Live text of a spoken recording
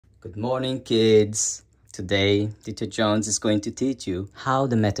Good morning, kids. Today, Teacher Jones is going to teach you how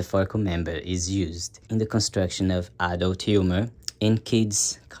the metaphorical member is used in the construction of adult humor in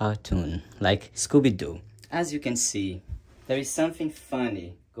kids' cartoon, like Scooby-Doo. As you can see, there is something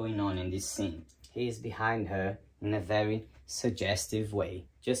funny going on in this scene. He is behind her in a very suggestive way.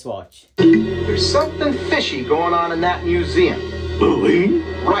 Just watch. There's something fishy going on in that museum. Bully?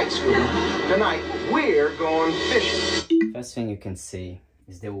 Right, Scooby. Tonight, we're going fishing. First thing you can see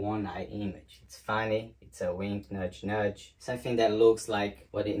is the one-eye image. It's funny, it's a wink, nudge, nudge, something that looks like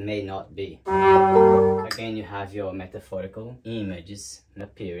what it may not be. Again, you have your metaphorical images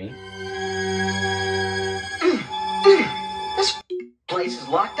appearing. This place is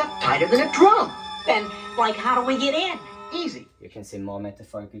locked up tighter than a drum. Then, like, how do we get in? Easy. You can see more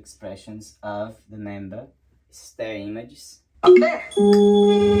metaphorical expressions of the member. It's their images. Up there.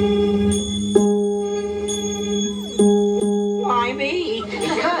 Why me?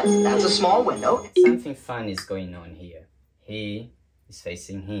 Because that's a small window. Something fun is going on here. He is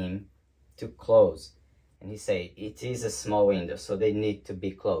facing him to close. And he say, it is a small window, so they need to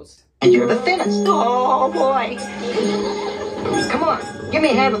be closed. And you're the thinnest. Oh, boy. Come on, give me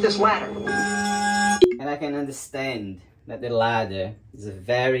a hand with this ladder. And I can understand that the ladder is a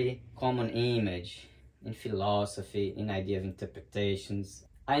very common image in philosophy, in idea of interpretations.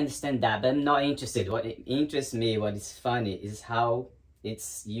 I understand that, but I'm not interested. What interests me, what is funny, is how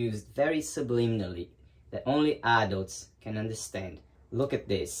it's used very subliminally, that only adults can understand. Look at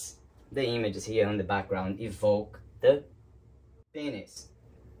this. The images here on the background evoke the penis.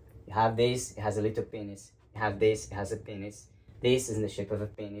 You have this, it has a little penis. You have this, it has a penis. This is in the shape of a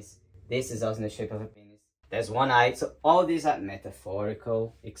penis. This is also in the shape of a penis. There's one eye, so all these are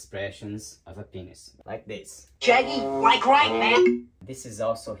metaphorical expressions of a penis, like this. Shaggy, like right, man. This is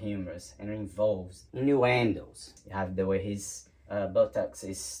also humorous and involves innuendos. You have the way his buttocks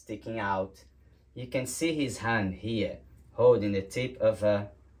is sticking out. You can see his hand here, holding the tip of a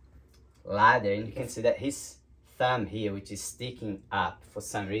ladder, and you can see that his thumb here, which is sticking up for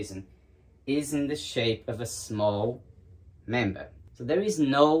some reason, is in the shape of a small member. So there is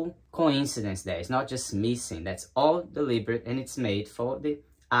no coincidence there. It's not just missing. That's all deliberate, and it's made for the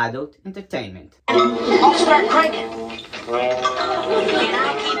adult entertainment. I'll start cranking. And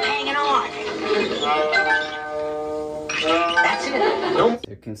I'll keep hanging on. That's it. No. So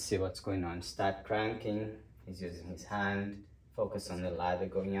you can see what's going on. Start cranking. He's using his hand. Focus on the ladder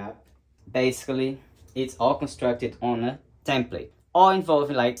going up. Basically, it's all constructed on a template, all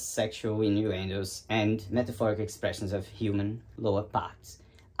involving like sexual innuendos and metaphorical expressions of human lower parts.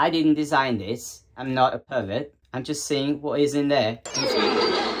 I didn't design this. I'm not a pervert. I'm just seeing what is in there.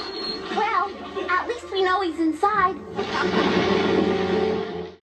 Well, at least we know he's inside.